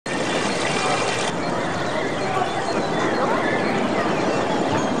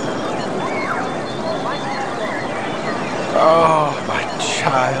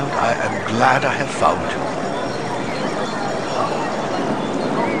child, I am glad I have found you.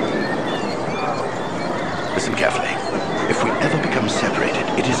 Listen carefully. If we ever become separated,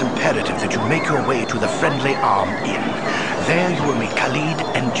 it is imperative that you make your way to the Friendly Arm Inn. There you will meet Khalid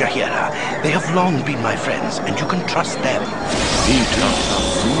and Jahira. They have long been my friends, and you can trust them.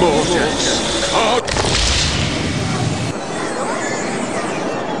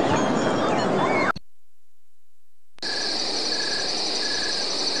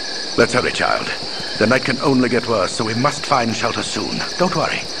 Let's hurry, child. The night can only get worse, so we must find shelter soon. Don't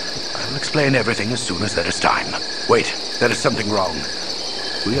worry. I'll explain everything as soon as there is time. Wait, there is something wrong.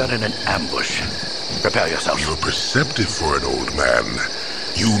 We are in an ambush. Prepare yourself. You're perceptive for an old man.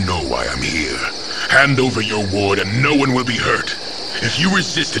 You know why I'm here. Hand over your ward and no one will be hurt. If you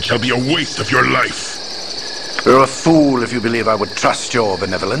resist, it shall be a waste of your life. You're a fool if you believe I would trust your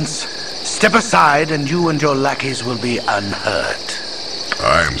benevolence. Step aside and you and your lackeys will be unhurt.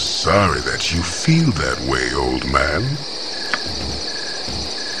 I'm sorry that you feel that way, old man.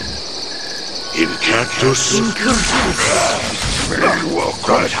 Very well,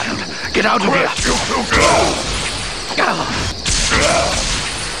 child. Get out of here!